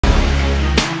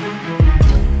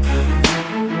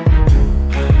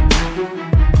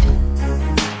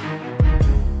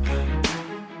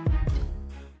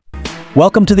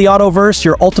Welcome to the Autoverse,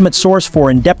 your ultimate source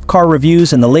for in-depth car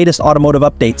reviews and the latest automotive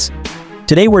updates.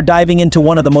 Today we're diving into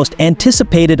one of the most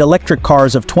anticipated electric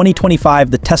cars of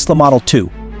 2025, the Tesla Model 2.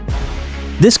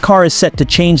 This car is set to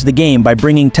change the game by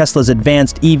bringing Tesla's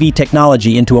advanced EV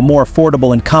technology into a more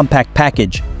affordable and compact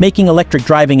package, making electric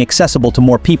driving accessible to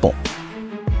more people.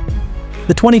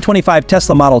 The 2025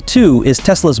 Tesla Model 2 is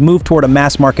Tesla's move toward a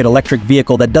mass-market electric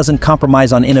vehicle that doesn't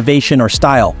compromise on innovation or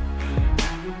style.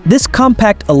 This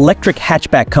compact electric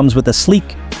hatchback comes with a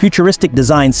sleek, futuristic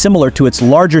design similar to its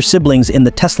larger siblings in the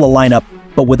Tesla lineup,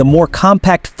 but with a more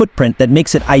compact footprint that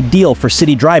makes it ideal for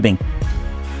city driving.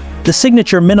 The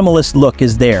signature minimalist look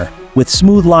is there, with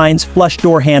smooth lines, flush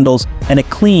door handles, and a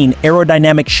clean,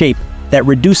 aerodynamic shape that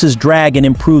reduces drag and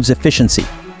improves efficiency.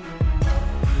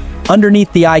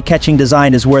 Underneath the eye-catching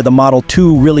design is where the Model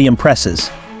 2 really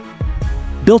impresses.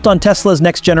 Built on Tesla's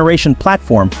next-generation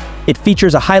platform, it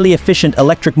features a highly efficient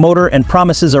electric motor and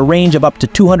promises a range of up to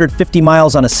 250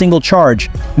 miles on a single charge,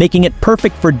 making it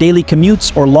perfect for daily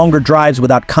commutes or longer drives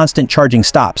without constant charging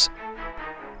stops.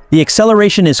 The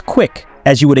acceleration is quick,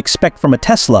 as you would expect from a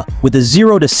Tesla, with a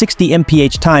 0 to 60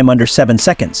 mph time under 7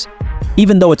 seconds.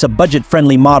 Even though it's a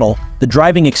budget-friendly model, the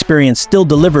driving experience still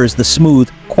delivers the smooth,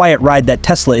 quiet ride that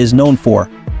Tesla is known for.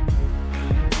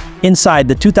 Inside,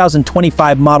 the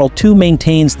 2025 Model 2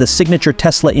 maintains the signature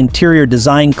Tesla interior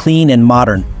design, clean and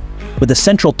modern, with a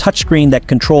central touchscreen that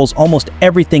controls almost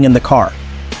everything in the car.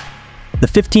 The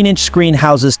 15-inch screen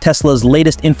houses Tesla's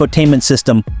latest infotainment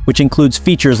system, which includes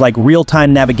features like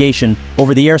real-time navigation,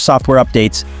 over-the-air software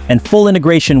updates, and full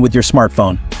integration with your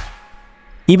smartphone.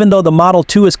 Even though the Model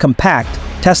 2 is compact,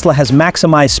 Tesla has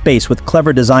maximized space with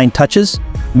clever design touches,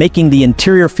 making the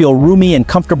interior feel roomy and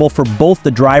comfortable for both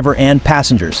the driver and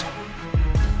passengers.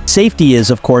 Safety is,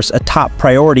 of course, a top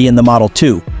priority in the Model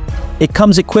 2. It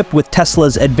comes equipped with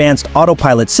Tesla's advanced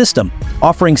autopilot system,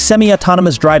 offering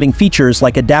semi-autonomous driving features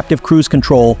like adaptive cruise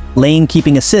control, lane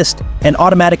keeping assist, and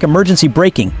automatic emergency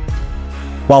braking.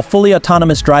 While fully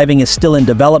autonomous driving is still in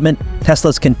development,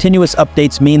 Tesla's continuous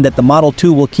updates mean that the Model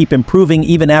 2 will keep improving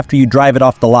even after you drive it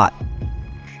off the lot.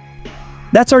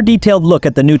 That's our detailed look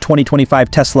at the new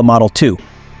 2025 Tesla Model 2.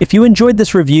 If you enjoyed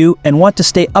this review and want to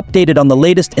stay updated on the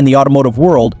latest in the automotive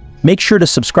world, make sure to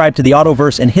subscribe to the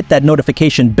Autoverse and hit that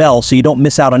notification bell so you don't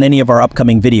miss out on any of our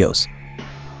upcoming videos.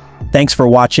 Thanks for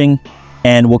watching,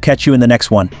 and we'll catch you in the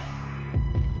next one.